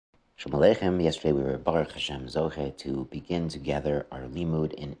Shalom Aleichem. Yesterday we were Baruch Hashem Zoche to begin to gather our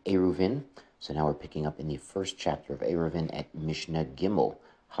limud in Eruvin. So now we're picking up in the first chapter of Eruvin at Mishnah Gimel,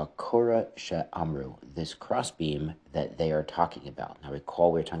 Hakora She'amru, this crossbeam that they are talking about. Now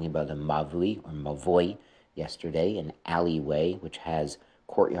recall we were talking about a mavui or mavoi yesterday, an alleyway which has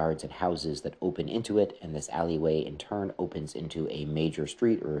courtyards and houses that open into it, and this alleyway in turn opens into a major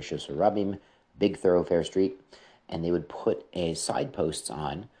street or a Rishus Rabim, big thoroughfare street, and they would put a side posts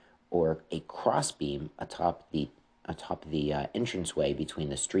on or a crossbeam atop the entranceway between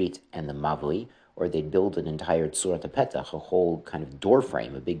the street and the mavui, or they'd build an entire tzurat petach, a whole kind of door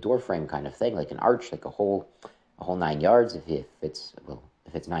frame, a big door frame kind of thing, like an arch, like a whole 9 yards. If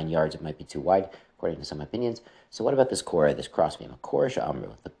it's 9 yards, it might be too wide, according to some opinions. So what about this korah, this crossbeam? A korah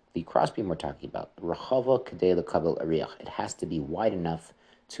she'amru, the crossbeam we're talking about, rachava kedei lekabel ariach. It has to be wide enough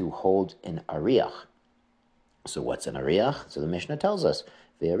to hold an ariach. So what's an ariach? So the Mishnah tells us,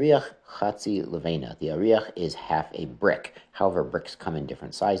 the ariach chatzi levena. The ariach is half a brick. However, bricks come in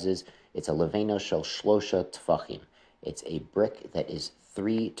different sizes. It's a levena shel shlosha tefachim. It's a brick that is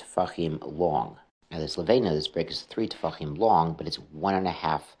 3 tefachim long. Now this levena, this brick is 3 tefachim long, but it's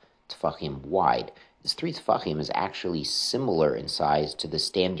 1.5 tefachim wide. This 3 tefachim is actually similar in size to the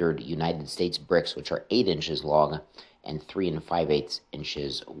standard United States bricks, which are 8 inches long and 3 5/8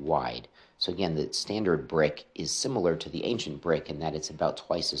 inches wide. So again, the standard brick is similar to the ancient brick in that it's about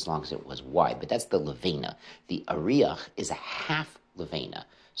twice as long as it was wide, but that's the levena. The ariach is a half levena,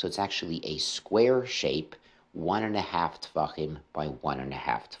 so it's actually a square shape, 1.5 tefachim by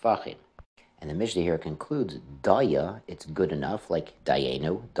 1.5 tefachim. And the Mishnah here concludes, daya, it's good enough, like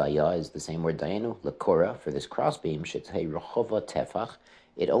dayenu. Daya is the same word dayenu. Lekora, for this crossbeam, should say rachova tefach.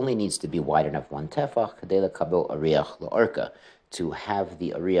 It only needs to be wide enough, 1 tefach, kedei lekabel ariach le'orka, to have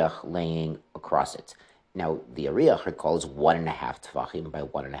the ariach laying across it. Now, the ariach, recall, is 1.5 tefachim by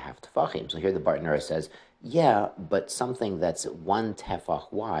 1.5 tefachim. So here the Bartanura says, yeah, but something that's 1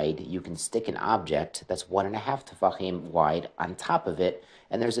 tefach wide, you can stick an object that's 1.5 tefachim wide on top of it,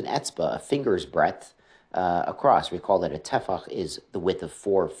 and there's an etzba, a finger's breadth, across. Recall that a tefach is the width of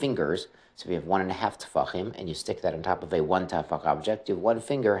 4 fingers. So if you have 1.5 tefachim and you stick that on top of a 1 tefach object, you have 1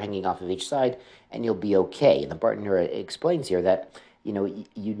 finger hanging off of each side, and you'll be okay. And the Bartanura explains here that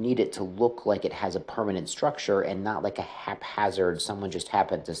you need it to look like it has a permanent structure and not like a haphazard, someone just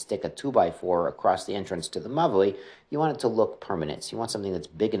happened to stick a 2x4 across the entrance to the mavui. You want it to look permanent. So you want something that's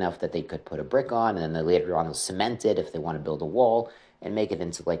big enough that they could put a brick on, and then they later on will cement it if they want to build a wall and make it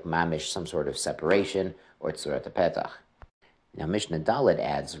into like mamish, some sort of separation, or tzurat petach. Now Mishnah Dalet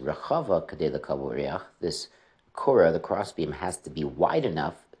adds, rachava kedei lekabel ariach, this korah, the crossbeam, has to be wide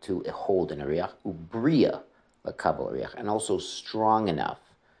enough to hold an ariach, ubria lekabel ariach, and also strong enough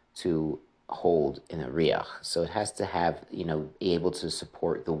to hold an ariach. So it has to have, be able to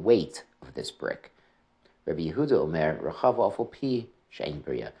support the weight of this brick. Rabbi Yehuda Omer, rachava afal pi she'ein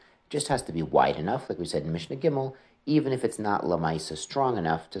bria. It just has to be wide enough, like we said in Mishnah Gimel, even if it's not lamaisa strong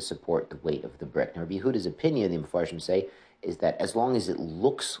enough to support the weight of the brick. Now Rabbi Yehuda's opinion, the Mefarshim say, is that as long as it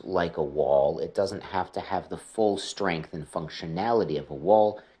looks like a wall, it doesn't have to have the full strength and functionality of a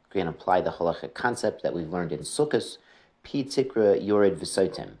wall. We can apply the halachic concept that we've learned in Sukkos, pi tikra yored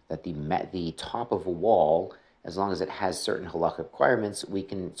v'sotem, that the top of a wall, as long as it has certain halachic requirements, we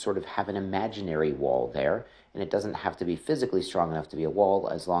can sort of have an imaginary wall there, and it doesn't have to be physically strong enough to be a wall,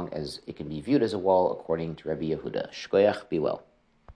 as long as it can be viewed as a wall according to Rabbi Yehuda. Shkoyach, be well.